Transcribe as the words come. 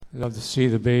I love to see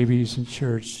the babies in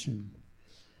church and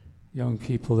young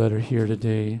people that are here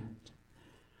today.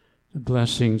 The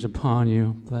blessings upon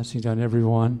you, blessings on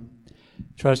everyone.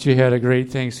 Trust you had a great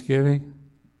Thanksgiving.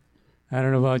 I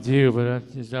don't know about you, but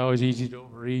it's always easy to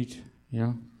overeat,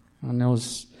 on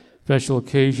those special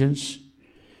occasions.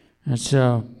 And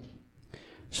so,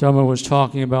 someone was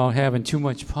talking about having too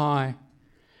much pie.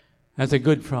 That's a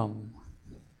good problem.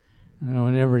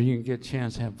 Whenever you can get a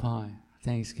chance to have pie,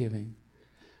 Thanksgiving.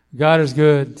 God is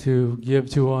good to give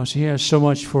to us. He has so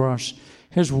much for us.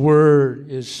 His Word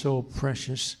is so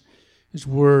precious. His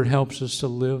Word helps us to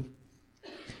live.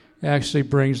 It actually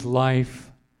brings life,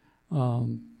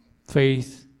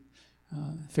 faith.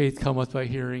 Faith cometh by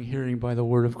hearing, hearing by the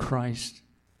Word of Christ.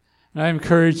 And I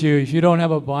encourage you, if you don't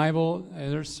have a Bible,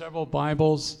 and there's several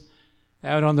Bibles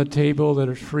out on the table that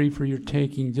are free for your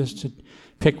taking, just to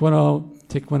pick one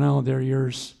out, they're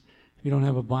yours. If you don't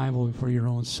have a Bible for your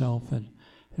own self, and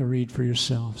read for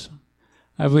yourselves.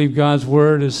 I believe God's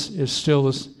Word is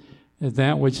still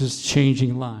that which is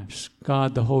changing lives.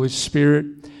 God, the Holy Spirit,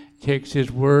 takes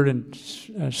His Word and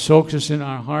soaks us in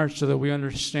our hearts so that we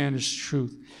understand His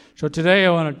truth. So today I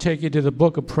want to take you to the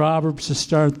book of Proverbs to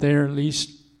start there at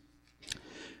least.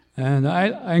 And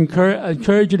I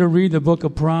encourage you to read the book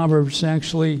of Proverbs.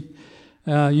 Actually,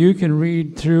 you can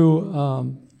read through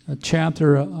a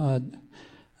chapter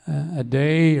a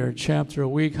day or a chapter a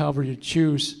week, however you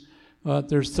choose. But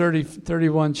there's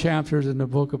 31 chapters in the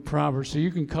book of Proverbs. So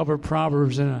you can cover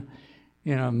Proverbs in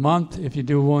a month if you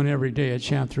do one every day, a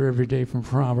chapter every day from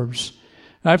Proverbs.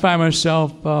 I find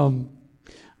myself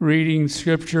reading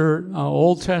Scripture,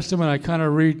 Old Testament. I kind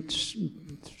of read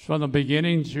from the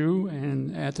beginning through,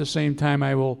 and at the same time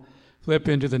I will flip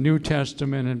into the New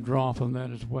Testament and draw from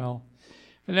that as well.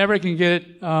 I never can get it.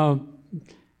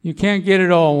 You can't get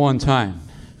it all at one time.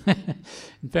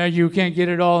 In fact, you can't get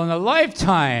it all in a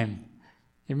lifetime.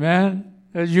 Amen?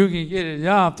 Because you can get it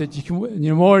enough that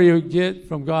the more you get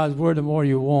from God's Word, the more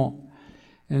you won't.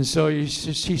 And so He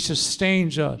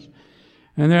sustains us.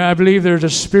 And I believe there's a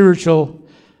spiritual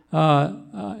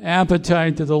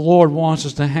appetite that the Lord wants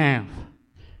us to have.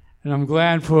 And I'm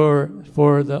glad for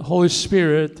the Holy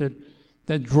Spirit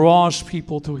that draws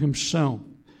people to Himself.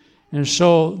 And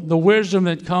so the wisdom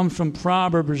that comes from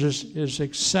Proverbs is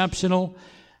exceptional.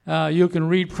 You can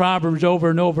read Proverbs over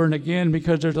and over and again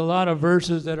because there's a lot of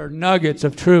verses that are nuggets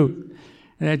of truth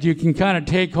and that you can kind of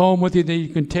take home with you, that you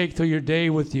can take through your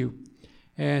day with you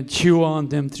and chew on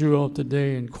them throughout the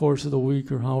day and course of the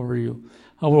week or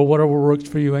whatever works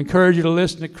for you. I encourage you to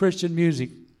listen to Christian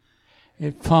music,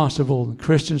 if possible,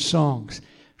 Christian songs,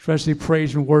 especially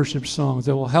praise and worship songs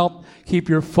that will help keep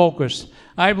your focus.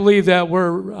 I believe that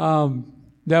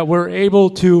we're able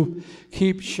to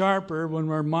keep sharper when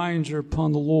our minds are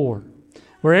upon the Lord.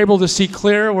 We're able to see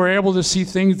clear. We're able to see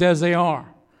things as they are.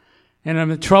 And when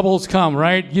the troubles come,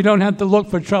 right? You don't have to look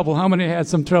for trouble. How many had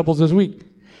some troubles this week?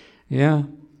 Yeah.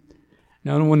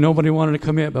 Now, nobody wanted to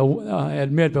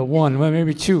admit but one, well,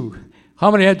 maybe two.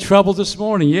 How many had trouble this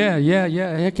morning?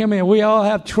 Yeah. Come here. We all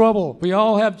have trouble. We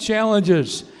all have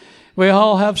challenges. We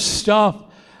all have stuff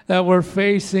that we're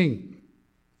facing.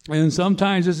 And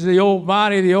sometimes it's the old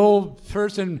body, the old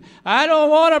person. I don't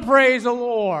want to praise the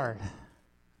Lord.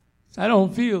 I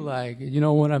don't feel like it.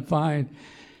 When I find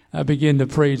I begin to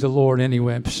praise the Lord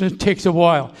anyway. It takes a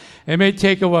while. It may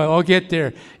take a while. I'll get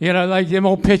there. Like them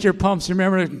old pitcher pumps.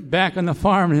 Remember back on the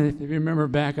farm, if you remember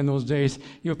back in those days,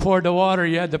 you poured the water,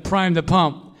 you had to prime the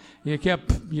pump. You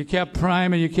kept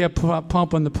priming, you kept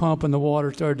pumping the pump, and the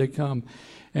water started to come,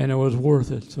 and it was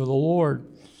worth it. So the Lord,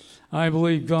 I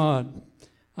believe God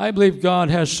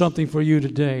has something for you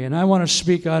today. And I want to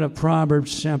speak out of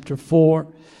Proverbs chapter 4.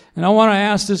 And I want to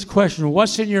ask this question.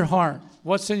 What's in your heart?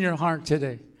 What's in your heart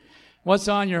today? What's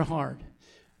on your heart?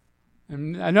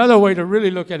 And another way to really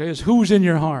look at it is who's in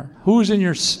your heart? Who's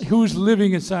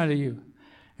living inside of you?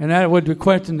 And that would be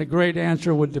question. The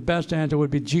best answer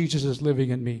would be Jesus is living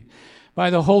in me.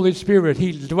 By the Holy Spirit,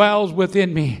 He dwells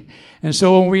within me. And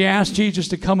so when we ask Jesus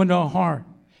to come into our heart,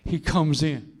 He comes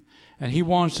in. And He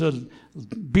wants to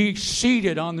be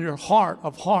seated on your heart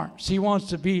of hearts. He wants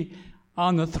to be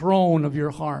on the throne of your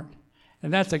heart.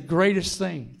 And that's the greatest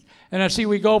thing. And I see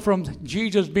we go from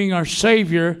Jesus being our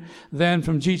Savior, then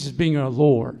from Jesus being our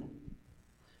Lord.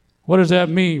 What does that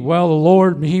mean? Well, the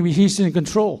Lord, He's in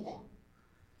control.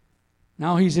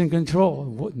 Now He's in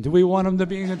control. Do we want Him to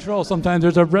be in control? Sometimes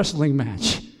there's a wrestling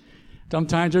match.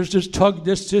 Sometimes there's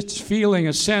this feeling,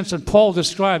 a sense that Paul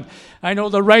described. I know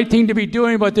the right thing to be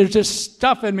doing, but there's this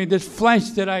stuff in me, this flesh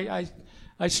that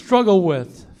I struggle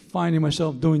with, finding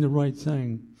myself doing the right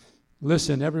thing.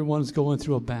 Listen, everyone's going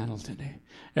through a battle today.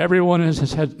 Everyone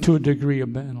has had to a degree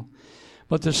of battle.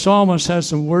 But the psalmist has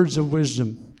some words of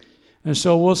wisdom. And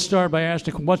so we'll start by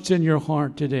asking, what's in your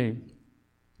heart today?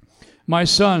 My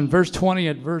son, verse 20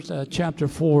 at chapter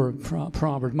 4 of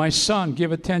Proverbs. My son,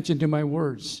 give attention to my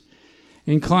words.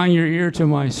 Incline your ear to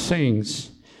my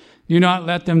sayings. Do not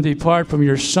let them depart from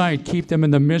your sight. Keep them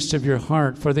in the midst of your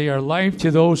heart, for they are life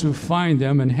to those who find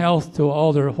them and health to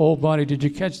all their whole body. Did you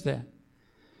catch that?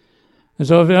 And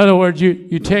so, in other words,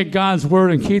 you take God's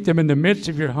word and keep them in the midst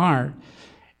of your heart.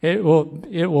 It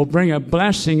will bring a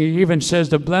blessing. He even says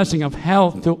the blessing of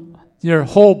health to your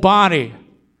whole body.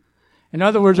 In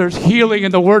other words, there's healing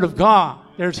in the Word of God.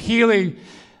 There's healing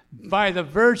by the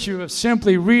virtue of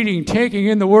simply reading, taking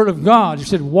in the Word of God. He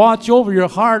said, watch over your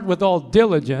heart with all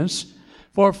diligence,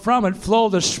 for from it flow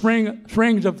the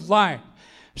springs of life.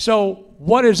 So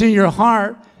what is in your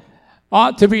heart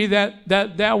ought to be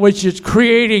that which is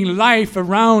creating life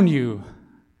around you.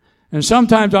 And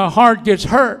sometimes our heart gets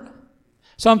hurt.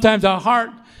 Sometimes our heart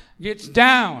gets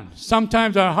down.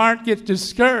 Sometimes our heart gets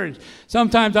discouraged.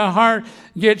 Sometimes our heart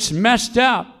gets messed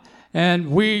up.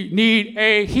 And we need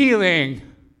a healing.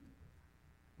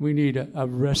 We need a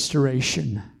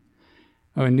restoration.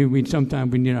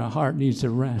 Sometimes we need our heart needs to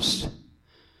rest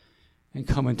and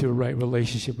come into a right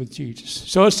relationship with Jesus.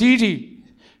 So it's easy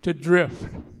to drift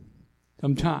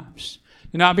sometimes.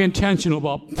 And not be intentional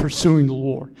about pursuing the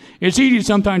Lord. It's easy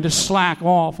sometimes to slack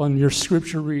off on your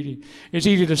scripture reading. It's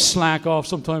easy to slack off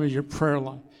sometimes in your prayer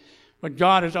life. But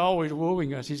God is always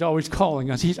wooing us. He's always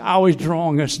calling us. He's always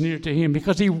drawing us near to Him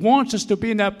because He wants us to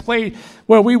be in that place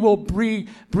where we will bring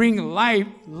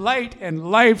light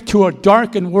and life to a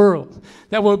darkened world.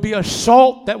 That will be a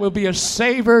salt, that will be a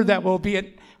savor, that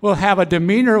will have a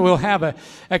demeanor, will have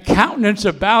a countenance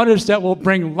about us that will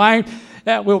bring life,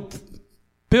 that will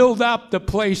build up the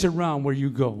place around where you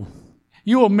go.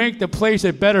 You will make the place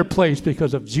a better place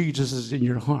because of Jesus is in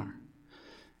your heart.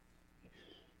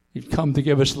 He's come to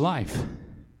give us life,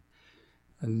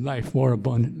 and life more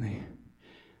abundantly.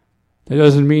 That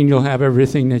doesn't mean you'll have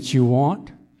everything that you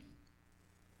want.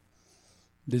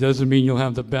 That doesn't mean you'll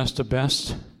have the best of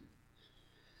best.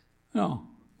 No,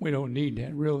 we don't need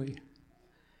that, really.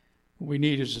 What we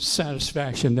need is a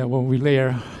satisfaction that when we lay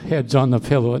our heads on the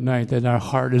pillow at night, that our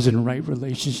heart is in right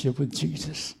relationship with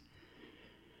Jesus.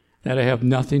 That I have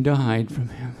nothing to hide from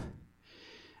Him.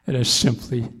 It is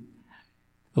simply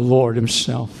the Lord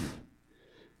Himself.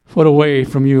 Put away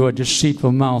from you a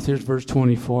deceitful mouth. Here's verse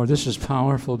 24. This is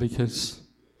powerful because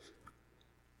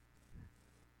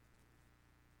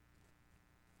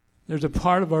there's a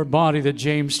part of our body that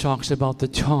James talks about, the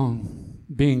tongue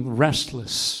being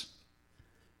restless.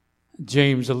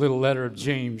 James, a little letter of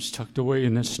James tucked away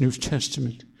in this New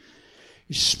Testament.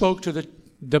 He spoke to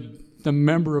the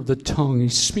member of the tongue. He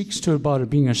speaks to it about it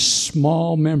being a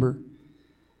small member,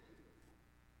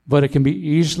 but it can be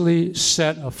easily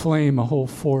set aflame, a whole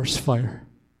forest fire.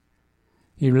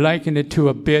 He likened it to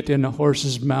a bit in a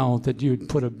horse's mouth, that you'd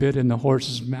put a bit in the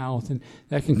horse's mouth, and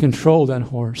that can control that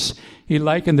horse. He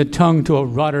likened the tongue to a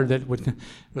rudder that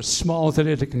was small as it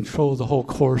is to control the whole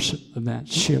course of that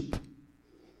ship.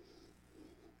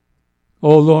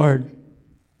 Oh, Lord,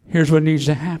 here's what needs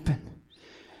to happen.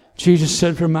 Jesus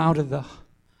said, from out of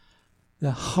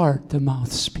the heart the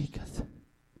mouth speaketh.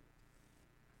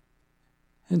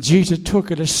 And Jesus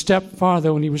took it a step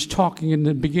farther when He was talking in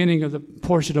the beginning of the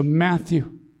portion of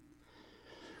Matthew.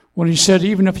 When He said,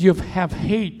 even if you have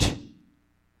hate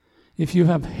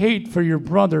for your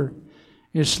brother,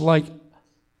 it's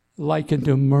likened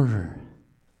to murder.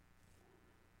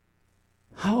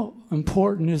 How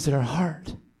important is their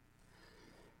heart?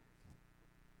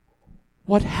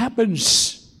 What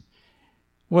happens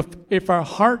if our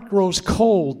heart grows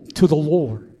cold to the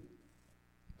Lord?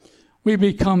 We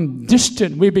become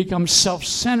distant. We become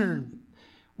self-centered.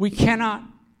 We cannot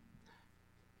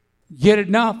get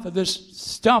enough of this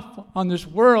stuff on this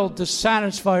world to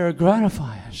satisfy or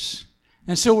gratify us.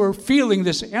 And so we're feeling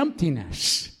this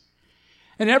emptiness.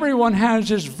 And everyone has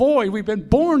this void. We've been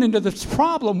born into this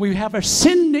problem. We have a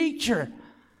sin nature.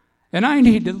 And I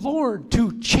need the Lord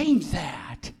to change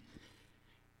that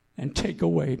and take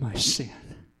away my sin.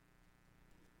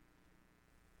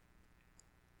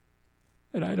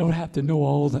 And I don't have to know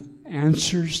all the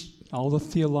answers, all the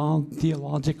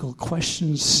theological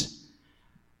questions.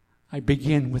 I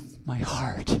begin with my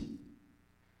heart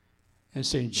and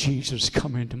say, Jesus,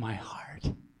 come into my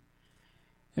heart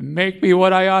and make me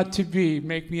what I ought to be.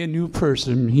 Make me a new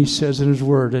person. He says in His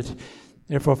word that,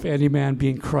 therefore, if any man be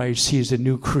in Christ, he is a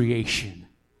new creation.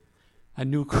 A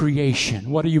new creation.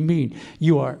 What do you mean?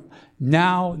 You are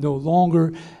now no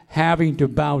longer having to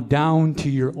bow down to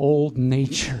your old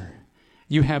nature.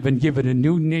 You have been given a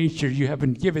new nature. You have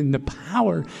been given the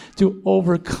power to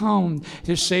overcome,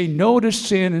 to say no to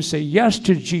sin and say yes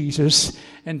to Jesus,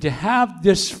 and to have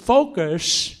this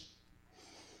focus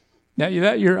that you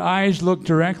let your eyes look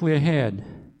directly ahead.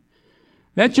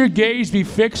 Let your gaze be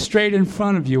fixed straight in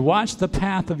front of you. Watch the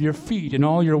path of your feet, and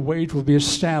all your ways will be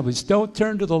established. Don't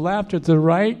turn to the left or to the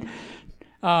right.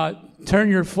 Turn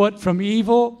your foot from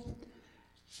evil.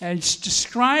 And it's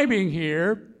describing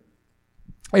here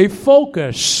a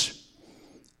focus.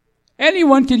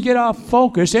 Anyone can get off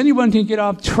focus. Anyone can get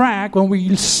off track when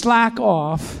we slack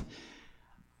off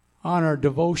on our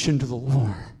devotion to the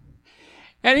Lord.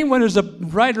 Anyone, as the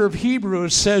writer of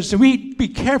Hebrews says, we be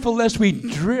careful lest we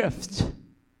drift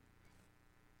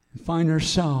and find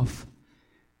ourselves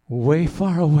way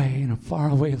far away in a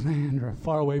faraway land or a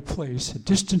faraway place,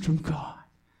 distant from God.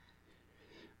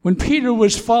 When Peter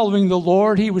was following the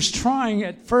Lord, he was trying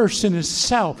at first in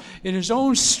himself, in his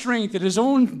own strength, in his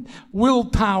own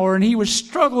willpower, and he was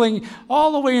struggling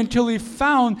all the way until he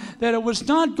found that it was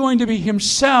not going to be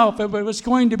himself, but it was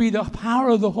going to be the power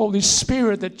of the Holy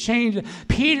Spirit that changed.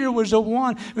 Peter was the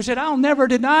one who said, I'll never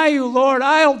deny you, Lord.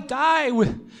 I'll die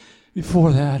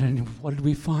before that. And what did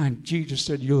we find? Jesus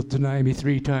said, you'll deny me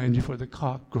 3 times before the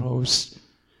cock crows.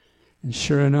 And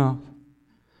sure enough,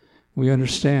 we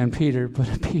understand Peter,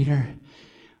 but Peter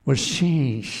was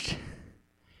changed.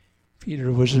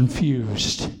 Peter was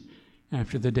infused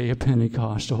after the day of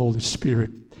Pentecost. The Holy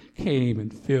Spirit came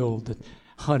and filled the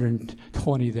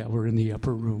 120 that were in the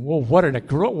upper room. Oh, what a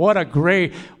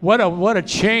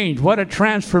change, what a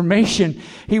transformation.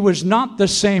 He was not the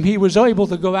same. He was able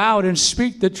to go out and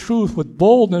speak the truth with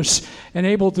boldness and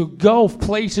able to go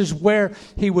places where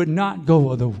he would not go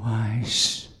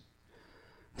otherwise.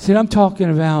 See, I'm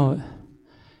talking about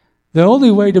the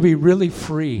only way to be really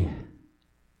free.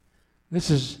 This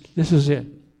is it.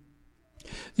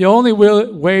 The only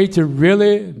way to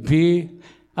really be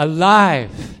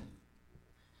alive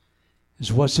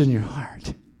is what's in your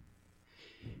heart.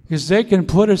 Because they can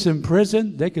put us in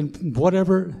prison, they can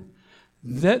whatever.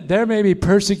 There may be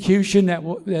persecution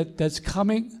that's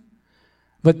coming,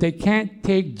 but they can't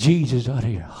take Jesus out of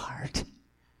your heart.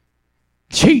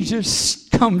 Jesus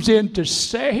comes in to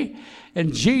say,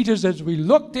 and Jesus, as we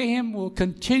look to him, will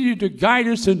continue to guide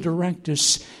us and direct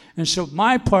us. And so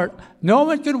my part, no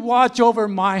one can watch over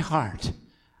my heart.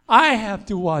 I have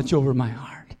to watch over my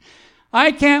heart.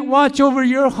 I can't watch over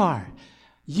your heart.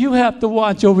 You have to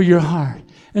watch over your heart.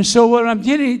 And so what I'm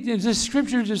getting is the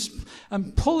scripture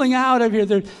I'm pulling out of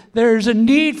here. There's a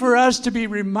need for us to be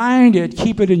reminded,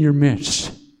 keep it in your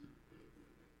midst.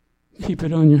 Keep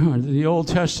it on your heart. The Old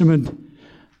Testament,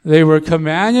 they were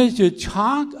commanded to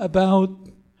talk about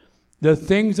the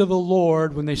things of the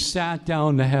Lord when they sat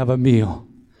down to have a meal.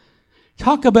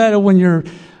 Talk about it when you're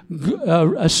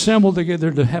assembled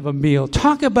together to have a meal.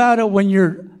 Talk about it when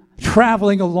you're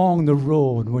traveling along the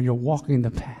road, when you're walking the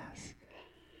path.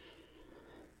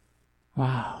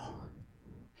 Wow.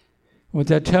 What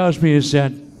that tells me is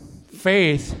that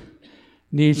faith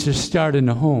needs to start in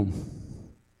the home.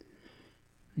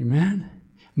 Amen?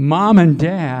 Mom and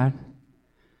dad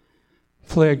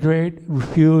play a great,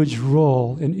 huge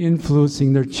role in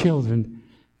influencing their children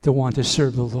to want to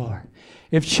serve the Lord.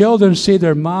 If children see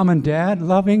their mom and dad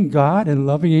loving God and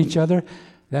loving each other,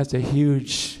 that's a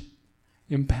huge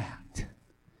impact.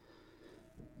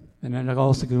 And then it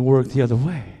also can work the other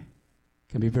way.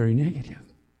 It can be very negative.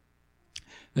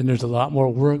 Then there's a lot more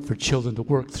work for children to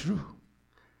work through.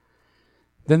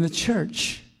 Then the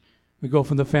church. We go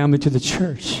from the family to the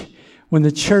church. When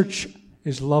the church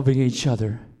is loving each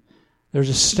other, there's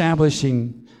a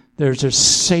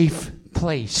safe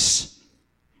place.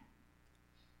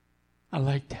 I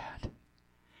like that.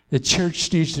 The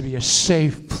church needs to be a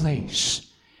safe place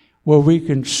where we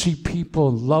can see people,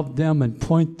 love them, and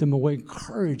point them away.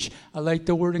 Encourage. I like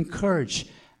the word encourage.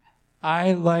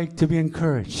 I like to be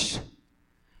encouraged.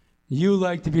 You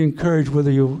like to be encouraged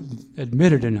whether you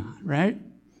admit it or not, right?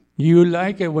 You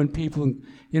like it when people,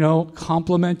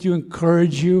 compliment you,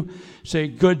 encourage you, say,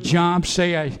 good job,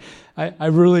 say,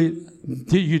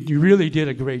 you really did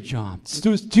a great job.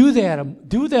 Do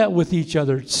that with each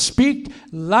other. Speak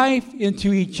life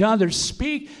into each other.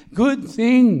 Speak good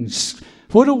things.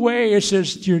 Put away, it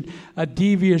says, a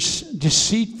devious,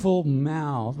 deceitful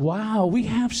mouth. Wow, we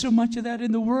have so much of that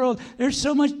in the world. There's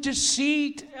so much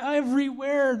deceit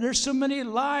everywhere. There's so many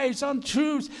lies,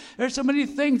 untruths. There's so many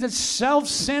things that's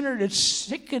self-centered. It's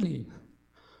sickening.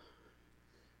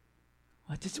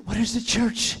 What is the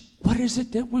church? What is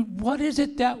it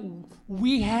that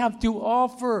we have to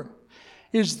offer?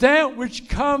 Is that which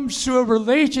comes to a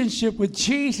relationship with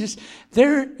Jesus.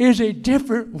 There is a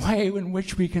different way in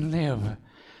which we can live.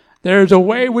 There's a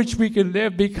way which we can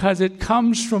live because it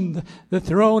comes from the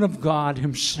throne of God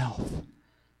himself.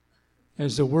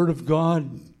 As the Word of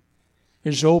God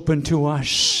is open to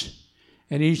us,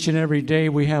 and each and every day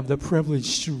we have the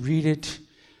privilege to read it,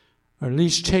 or at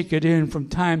least take it in from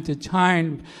time to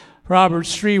time.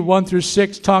 Proverbs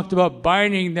 3:1-6 talked about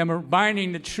binding them, or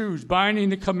binding the truths, binding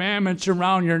the commandments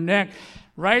around your neck.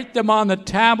 Write them on the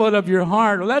tablet of your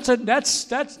heart. Well,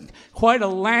 that's quite a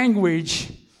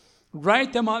language.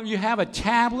 Write them on. You have a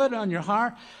tablet on your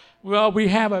heart. Well, we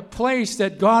have a place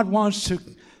that God wants to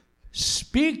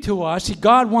speak to us.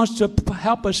 God wants to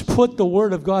help us put the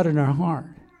Word of God in our heart.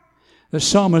 The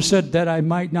psalmist said, that I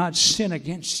might not sin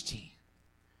against thee.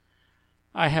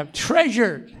 I have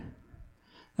treasured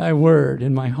thy word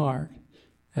in my heart,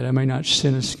 that I may not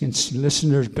sin against thee. Listen,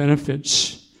 there's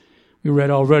benefits. We read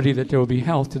already that there will be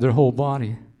health to their whole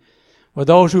body. For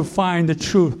those who find the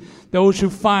truth, those who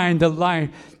find the life,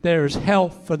 there is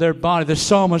health for their body. The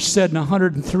psalmist said in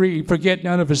 103, forget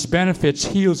none of his benefits,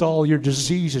 heals all your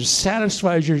diseases,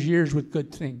 satisfies your years with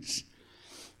good things.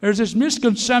 There's this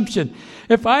misconception.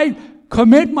 If I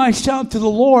commit myself to the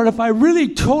Lord, if I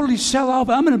really totally sell out,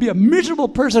 I'm going to be a miserable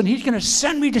person. He's going to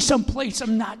send me to some place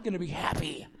I'm not going to be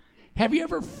happy. Have you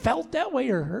ever felt that way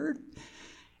or heard?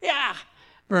 Yeah.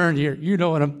 Vern, you know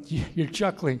what you're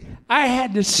chuckling. I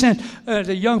had to send as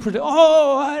a young person,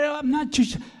 I'm not too.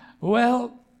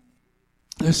 Well,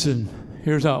 listen,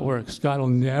 here's how it works. God will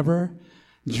never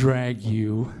drag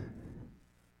you.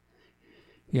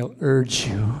 He'll urge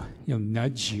you. He'll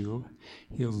nudge you.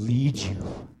 He'll lead you.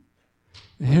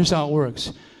 And here's how it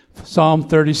works. Psalm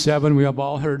 37, we have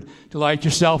all heard, delight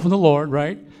yourself in the Lord,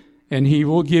 right? And he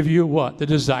will give you what? The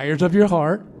desires of your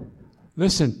heart.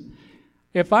 Listen.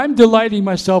 If I'm delighting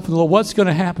myself in the Lord, what's going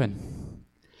to happen?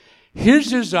 His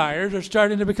desires are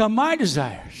starting to become my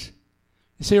desires.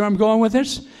 You see where I'm going with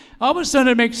this? All of a sudden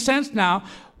it makes sense now.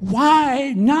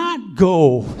 Why not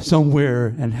go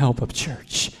somewhere and help a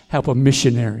church, help a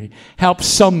missionary, help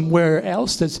somewhere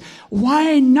else?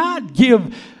 Why not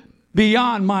give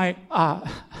beyond my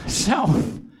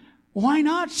self? Why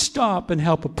not stop and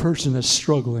help a person that's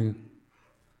struggling?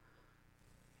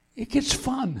 It gets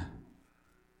fun.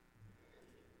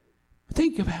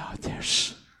 Think about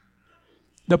this.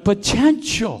 The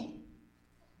potential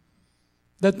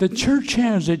that the church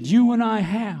has, that you and I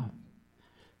have,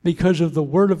 because of the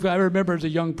Word of God. I remember as a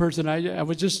young person, I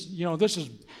was just, this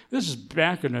is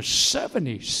back in the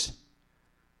 70s.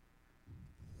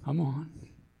 Come on.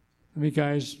 I mean,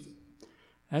 guys,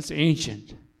 that's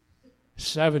ancient.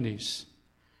 70s.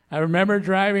 I remember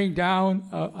driving down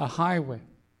a highway.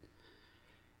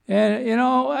 And,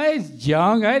 I was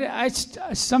young.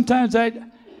 Sometimes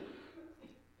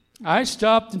I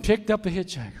stopped and picked up a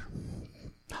hitchhiker.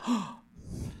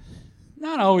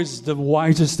 Not always the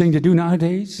wisest thing to do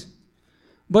nowadays.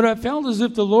 But I felt as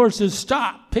if the Lord says,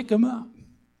 stop, pick him up.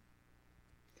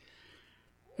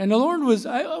 And the Lord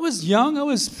I was young. I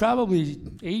was probably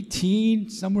 18,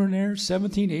 somewhere in there,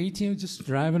 17, 18. I was just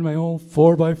driving my old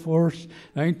 4x4,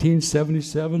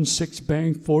 1977,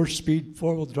 6-bank, 4-speed,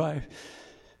 4-wheel drive.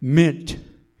 Mint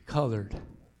colored.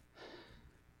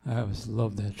 I always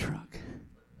loved that truck.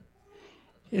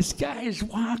 This guy is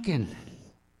walking.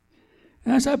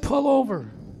 And as I pull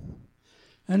over,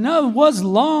 and now it was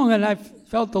long, and I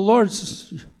felt the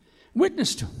Lord's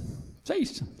witness to him, say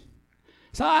something.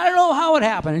 So I don't know how it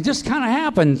happened. It just kind of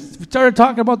happened. We started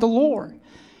talking about the Lord.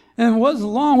 And it wasn't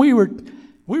long. We were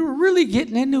really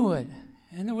getting into it.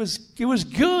 And it was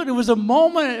good. It was a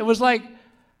moment. It was like,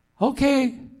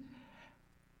 okay,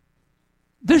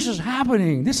 this is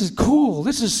happening. This is cool.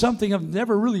 This is something I've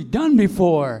never really done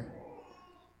before.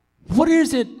 What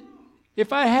is it?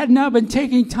 If I had not been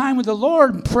taking time with the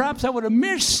Lord, perhaps I would have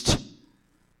missed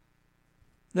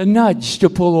the nudge to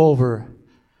pull over.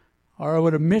 Or I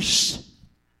would have missed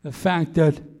the fact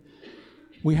that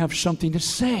we have something to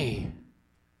say.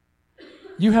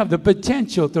 You have the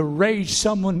potential to raise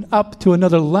someone up to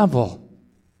another level.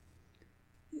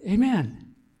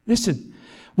 Amen. Listen.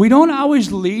 We don't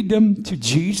always lead them to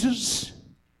Jesus.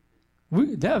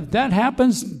 That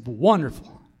happens,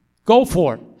 wonderful. Go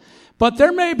for it. But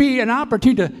there may be an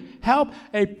opportunity to help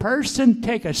a person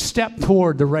take a step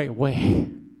toward the right way.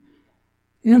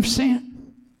 You know what I'm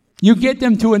saying? You get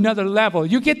them to another level.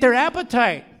 You get their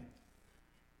appetite.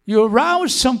 You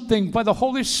arouse something by the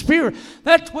Holy Spirit.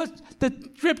 That's what the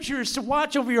scripture is, to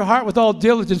watch over your heart with all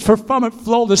diligence, for from it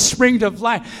flow the springs of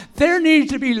life. There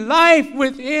needs to be life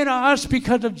within us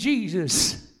because of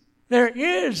Jesus. There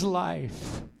is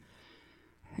life.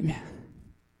 Amen.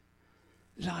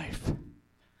 Life.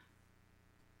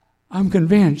 I'm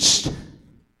convinced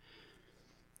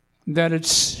that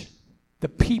it's the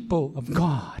people of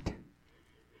God.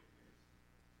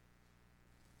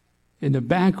 In the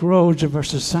back roads of our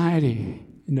society,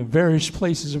 in the various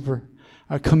places of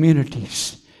our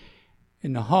communities,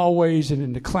 in the hallways and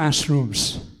in the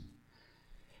classrooms,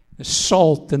 the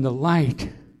salt and the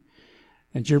light,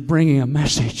 and you're bringing a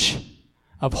message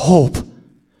of hope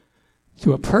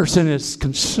to a person that's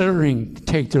considering to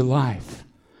take their life.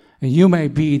 And you may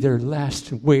be their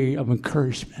last way of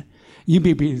encouragement. You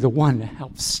may be the one to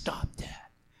help stop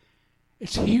that.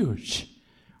 It's huge.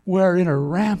 We're in a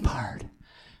rampart.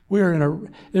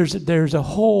 There's a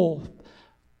whole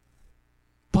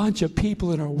bunch of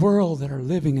people in our world that are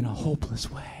living in a hopeless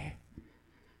way.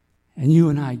 And you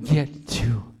and I get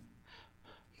to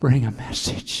bring a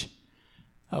message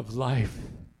of life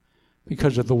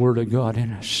because of the Word of God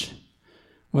in us.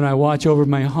 When I watch over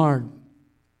my heart,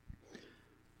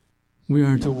 we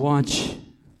are to watch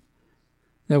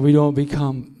that we don't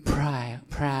become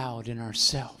proud in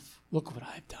ourselves. Look what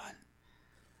I've done.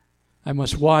 I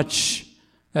must watch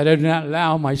that I do not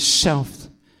allow myself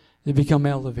to become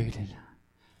elevated.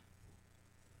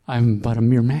 I'm but a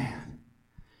mere man.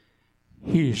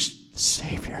 He is the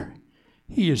Savior.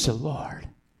 He is the Lord.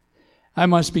 I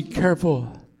must be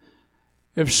careful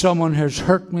if someone has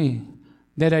hurt me,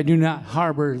 that I do not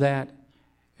harbor that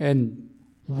and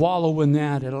wallow in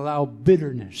that and allow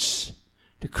bitterness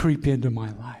to creep into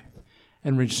my life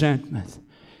and resentment.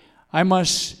 I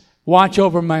must watch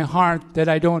over my heart that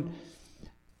I don't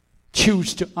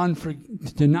choose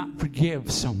to not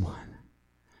forgive someone.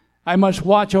 I must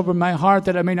watch over my heart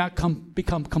that I may not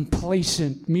become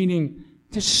complacent, meaning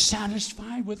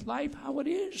dissatisfied with life how it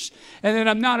is, and that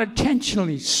I'm not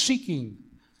intentionally seeking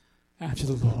after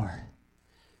the Lord.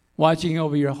 Watching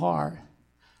over your heart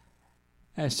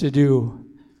has to do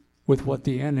with what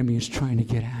the enemy is trying to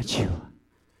get at you.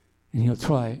 And he'll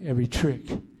try every trick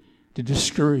to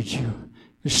discourage you,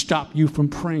 to stop you from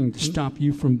praying, to stop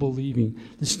you from believing,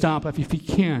 to stop, if he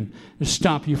can, to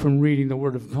stop you from reading the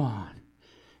Word of God.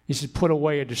 He said, put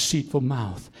away a deceitful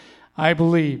mouth. I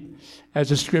believe, as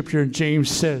the scripture in James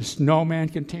says, no man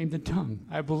can tame the tongue.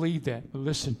 I believe that. But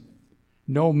listen,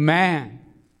 no man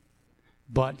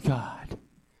but God.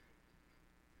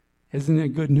 Isn't that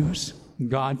good news?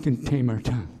 God can tame our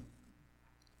tongue.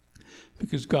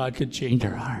 Because God can change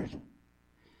our heart.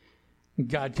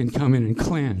 God can come in and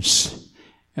cleanse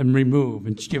and remove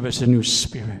and give us a new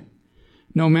spirit.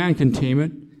 No man can tame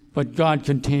it, but God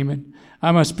can tame it.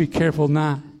 I must be careful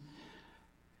not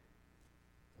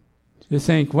to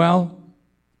think, well,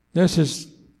 this is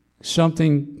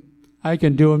something I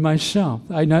can do it myself.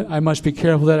 I must be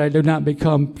careful that I do not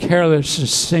become careless and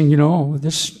saying,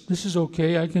 this is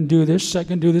okay. I can do this. I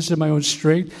can do this in my own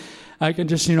strength. I can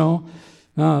just,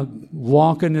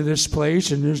 walk into this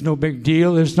place and there's no big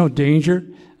deal. There's no danger.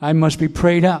 I must be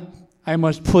prayed up. I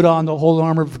must put on the whole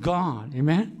armor of God.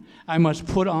 Amen? I must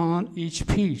put on each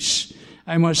piece.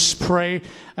 I must pray.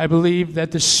 I believe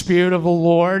that the Spirit of the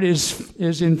Lord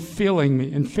is in filling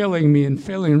me and filling me and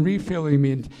filling and refilling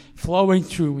me and flowing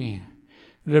through me.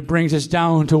 And it brings us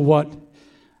down to what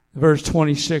verse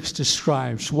 26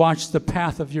 describes. Watch the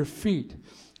path of your feet.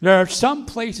 There are some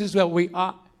places that we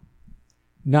ought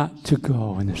not to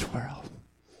go in this world.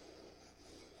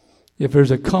 If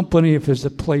there's a company, if there's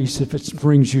a place, if it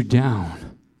brings you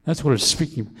down. That's what it's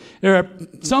speaking of. There are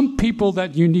some people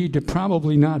that you need to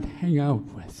probably not hang out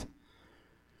with.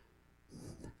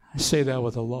 I say that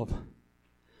with a love.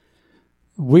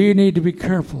 We need to be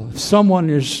careful. If someone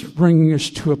is bringing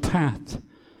us to a path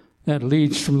that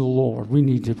leads from the Lord, we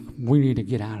need to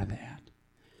get out of that.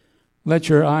 Let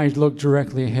your eyes look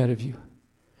directly ahead of you.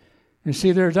 And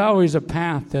see, there's always a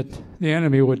path that the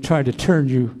enemy would try to turn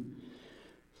you,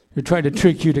 to try to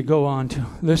trick you to go on to.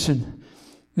 Listen,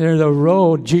 there's a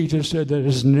road, Jesus said, that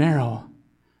is narrow,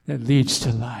 that leads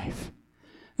to life.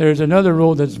 There's another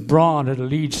road that's broad that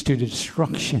leads to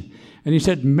destruction. And he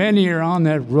said, many are on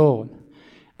that road.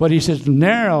 But he says,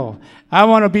 narrow. I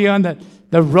want to be on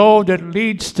the road that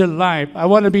leads to life. I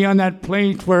want to be on that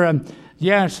place where I'm,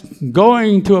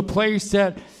 going to a place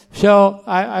that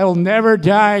I'll never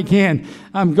die again.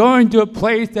 I'm going to a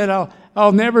place that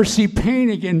I'll never see pain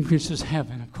again. This is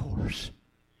heaven, of course.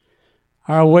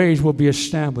 Our ways will be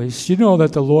established. You know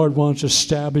that the Lord wants to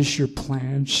establish your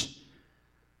plans.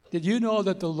 Did you know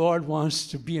that the Lord wants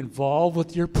to be involved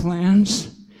with your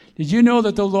plans? Did you know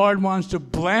that the Lord wants to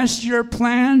bless your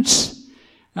plans?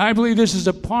 I believe this is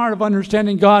a part of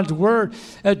understanding God's Word.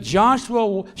 At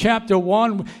Joshua chapter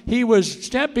 1, he was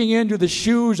stepping into the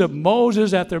shoes of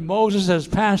Moses after Moses has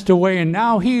passed away, and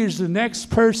now he is the next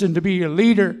person to be a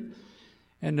leader.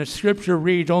 And the scripture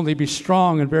reads, only be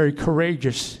strong and very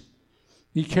courageous.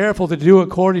 Be careful to do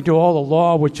according to all the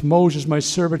law which Moses my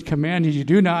servant commanded you.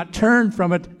 Do not turn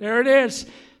from it. There it is.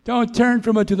 Don't turn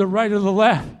from it to the right or the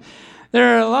left.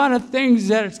 There are a lot of things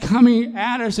that is coming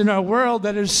at us in our world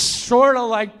that is sort of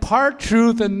like part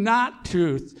truth and not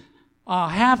truth.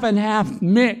 Half and half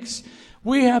mix.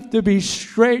 We have to be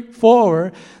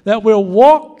straightforward that we're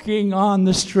walking on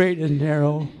the straight and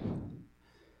narrow.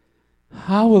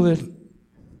 How will it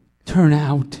turn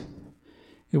out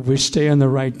if we stay on the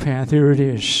right path? Here it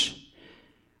is.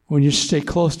 When you stay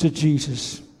close to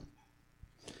Jesus.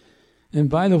 And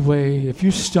by the way, if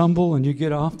you stumble and you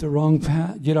get off the wrong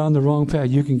path, get on the wrong path,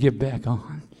 you can get back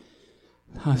on.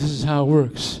 This is how it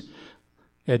works.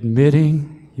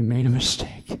 Admitting you made a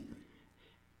mistake.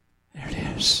 There it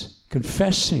is.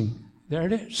 Confessing. There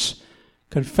it is.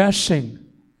 Confessing.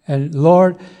 And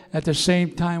Lord, at the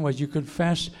same time as you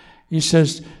confess, he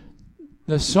says,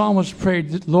 the psalmist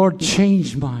prayed, Lord,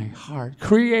 change my heart.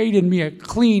 Create in me a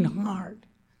clean heart.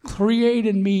 Create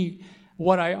in me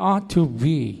what I ought to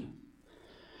be.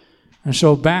 And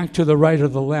so back to the right or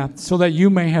the left, so that you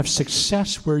may have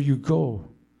success where you go.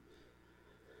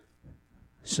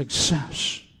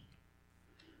 Success.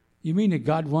 You mean that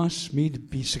God wants me to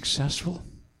be successful?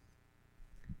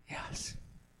 Yes.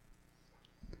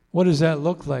 What does that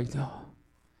look like, though?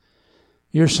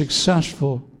 You're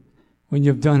successful when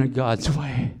you've done it God's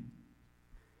way.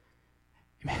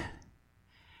 Amen.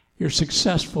 You're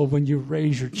successful when you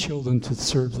raise your children to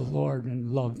serve the Lord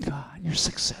and love God. You're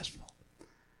successful.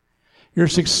 You're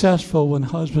successful when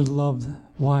husbands love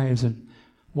wives and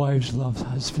wives love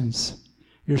husbands.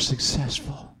 You're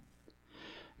successful.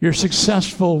 You're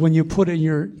successful when you put in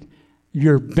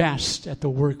your best at the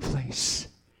workplace.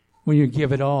 When you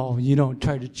give it all, you don't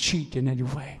try to cheat in any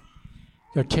way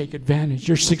or take advantage.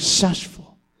 You're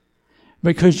successful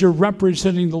because you're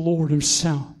representing the Lord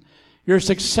himself. You're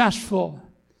successful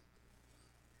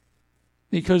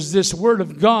because this word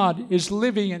of God is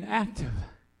living and active,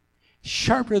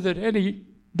 sharper than any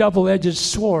double-edged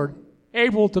sword,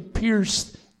 able to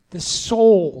pierce the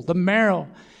soul, the marrow,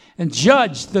 and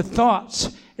judge the thoughts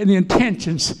and the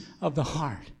intentions of the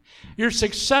heart. You're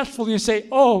successful and you say,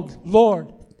 oh,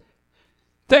 Lord,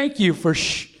 thank you for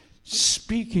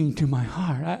speaking to my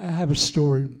heart. I have a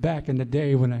story back in the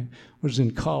day when I was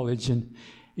in college, and,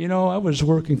 I was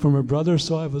working for my brother,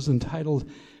 so I was entitled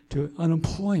to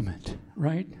unemployment,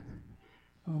 right?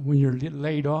 When you're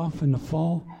laid off in the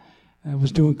fall. I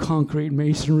was doing concrete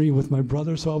masonry with my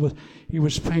brother, so he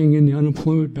was paying in the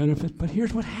unemployment benefit. But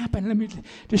here's what happened. Let me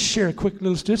just share a quick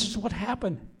little story. This is what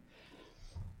happened.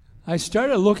 I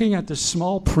started looking at the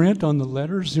small print on the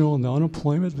letters, on the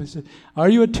unemployment. They said, are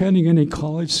you attending any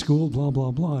college, school, blah,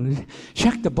 blah, blah. And I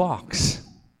checked the box.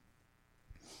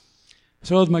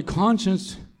 So with my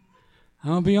conscience,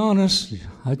 I'll be honest,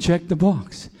 I checked the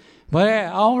box. But I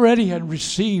already had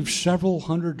received several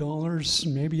 $100s,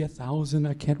 maybe $1,000,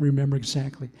 I can't remember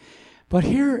exactly. But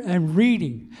here I'm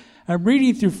reading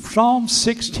through Psalm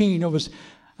 16.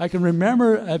 I can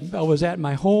remember I was at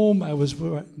my home, I was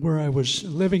where I was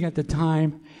living at the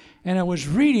time, and I was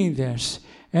reading this.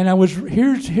 And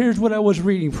here's what I was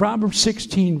reading, Proverbs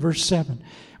 16, verse 7.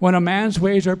 When a man's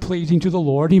ways are pleasing to the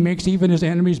Lord, he makes even his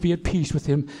enemies be at peace with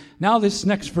him. Now this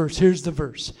next verse, here's the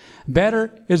verse.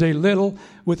 Better is a little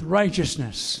with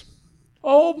righteousness.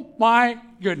 Oh my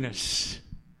goodness.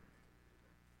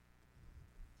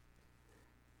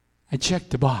 I checked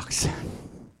the box.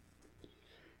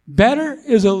 Better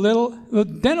is a little,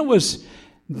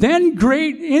 then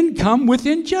great income with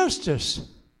injustice.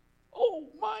 Oh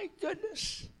my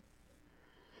goodness.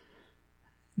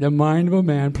 The mind of a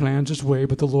man plans his way,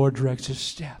 but the Lord directs his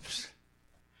steps.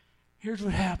 Here's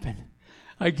what happened.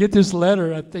 I get this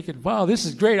letter. I'm thinking, wow, this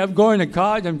is great. I'm going to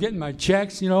college. I'm getting my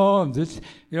checks, and I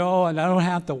don't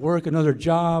have to work another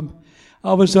job.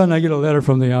 All of a sudden, I get a letter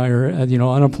from the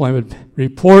IRS, unemployment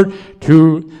report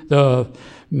to the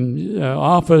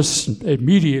office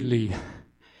immediately.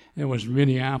 It was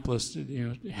Minneapolis,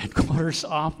 headquarters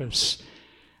office.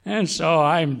 And so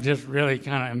I'm just really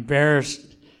kind of embarrassed.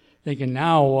 Thinking,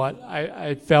 now what?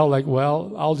 I felt like,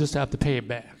 well, I'll just have to pay it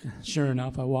back. Sure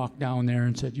enough, I walked down there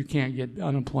and said, you can't get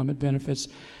unemployment benefits.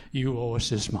 You owe us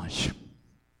this much.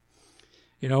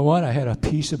 You know what? I had a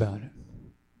peace about it.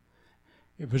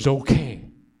 It was okay.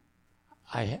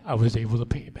 I was able to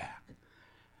pay it back.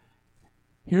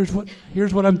 Here's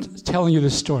what I'm telling you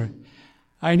this story.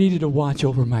 I needed to watch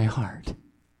over my heart.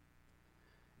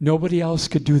 Nobody else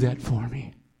could do that for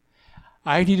me.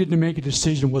 I needed to make a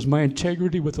decision. Was my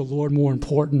integrity with the Lord more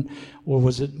important, or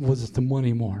was it the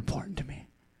money more important to me?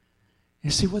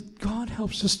 You see, what God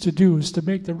helps us to do is to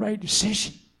make the right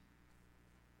decision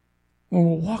when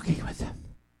we're walking with Him.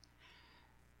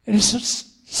 And it's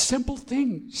just simple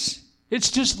things.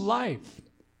 It's just life.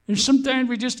 And sometimes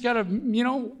we just got to,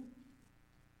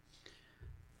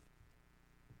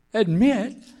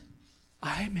 admit,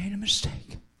 I made a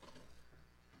mistake.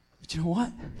 But you know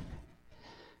what?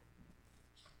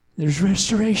 There's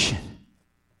restoration.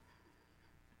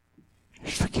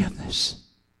 There's forgiveness.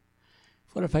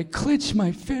 What if I clench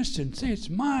my fist and say, it's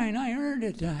mine, I earned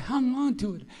it, I hung on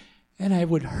to it, and I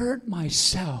would hurt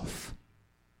myself?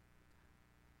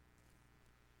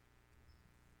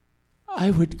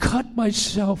 I would cut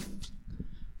myself,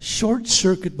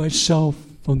 short-circuit myself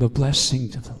from the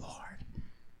blessings of the Lord.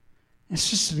 It's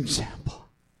just an example.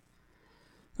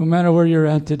 No matter where you're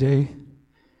at today,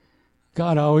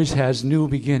 God always has new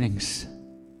beginnings,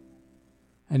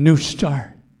 a new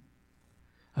start,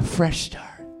 a fresh start.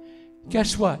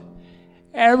 Guess what?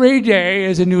 Every day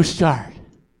is a new start.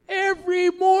 Every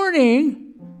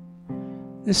morning,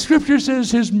 the scripture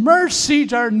says his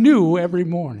mercies are new every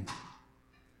morning.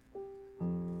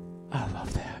 I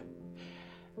love that.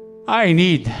 I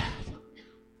need that.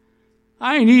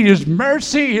 I need his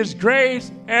mercy, his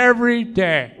grace every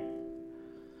day.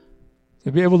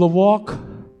 To be able to walk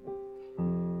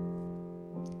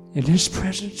in his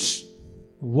presence,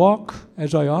 walk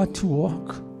as I ought to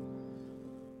walk.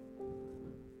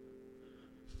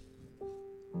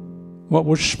 What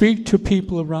will speak to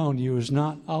people around you is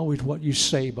not always what you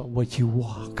say, but what you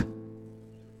walk.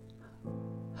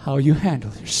 How you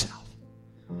handle yourself.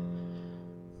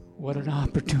 What an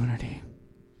opportunity.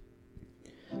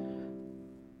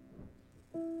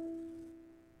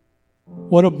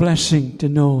 What a blessing to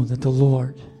know that the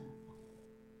Lord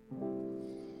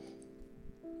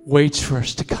waits for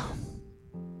us to come.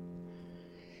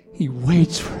 He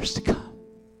waits for us to come.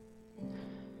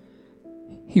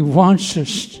 He wants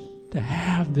us to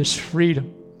have this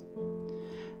freedom,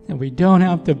 that we don't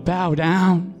have to bow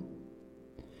down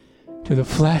to the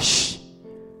flesh,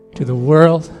 to the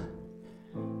world,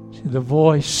 to the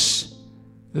voice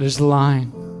that is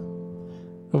lying,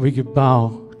 but we could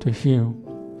bow to him.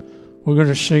 We're going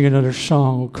to sing another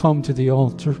song. We'll come to the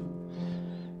altar.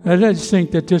 I just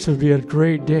think that this would be a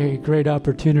great day, great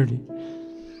opportunity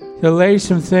to lay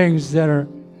some things that are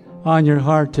on your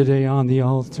heart today on the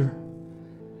altar.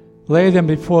 Lay them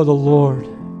before the Lord.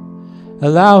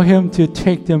 Allow him to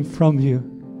take them from you.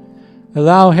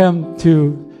 Allow him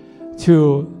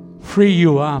to free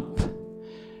you up.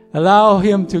 Allow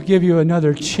him to give you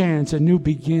another chance, a new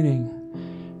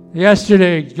beginning.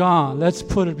 Yesterday gone. Let's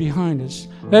put it behind us.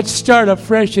 Let's start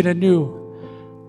afresh and anew.